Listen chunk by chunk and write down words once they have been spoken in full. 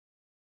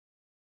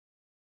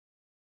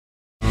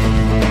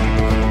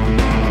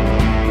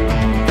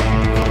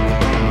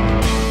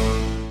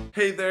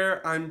Hey there,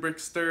 I'm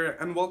Brixter,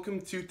 and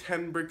welcome to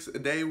 10 Bricks a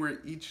Day, where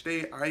each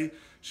day I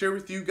share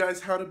with you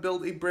guys how to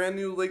build a brand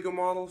new Lego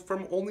model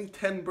from only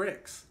 10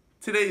 bricks.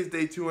 Today is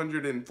day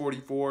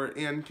 244,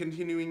 and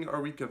continuing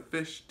our week of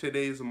fish,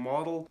 today's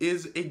model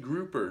is a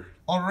grouper.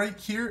 Alright,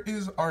 here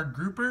is our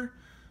grouper.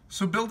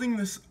 So building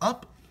this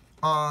up,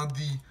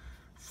 the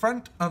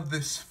front of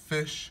this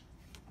fish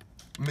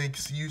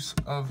makes use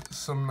of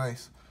some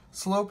nice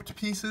sloped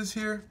pieces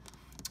here.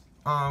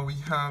 We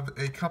have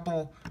a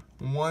couple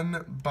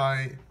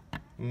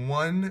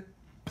 1x1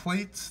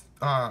 plates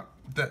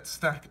that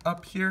stack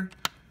up here,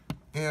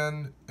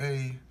 and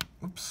a,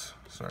 oops,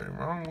 sorry,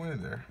 wrong way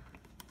there,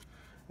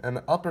 an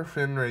upper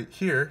fin right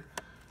here.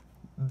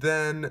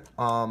 Then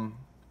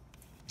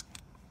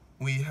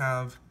we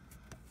have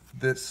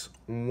this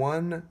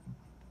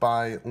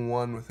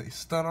 1x1 with a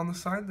stud on the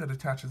side that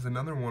attaches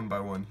another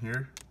 1x1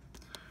 here.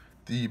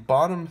 The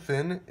bottom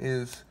fin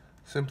is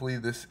simply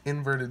this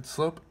inverted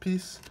slope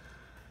piece.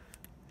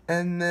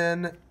 And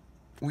then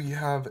we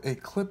have a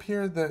clip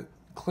here that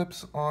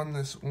clips on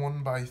this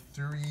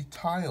 1x3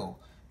 tile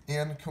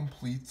and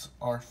completes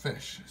our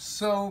fish.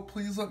 So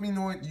please let me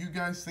know what you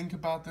guys think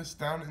about this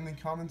down in the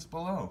comments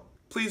below.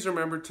 Please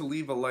remember to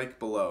leave a like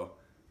below.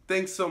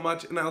 Thanks so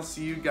much, and I'll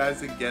see you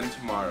guys again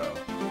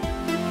tomorrow.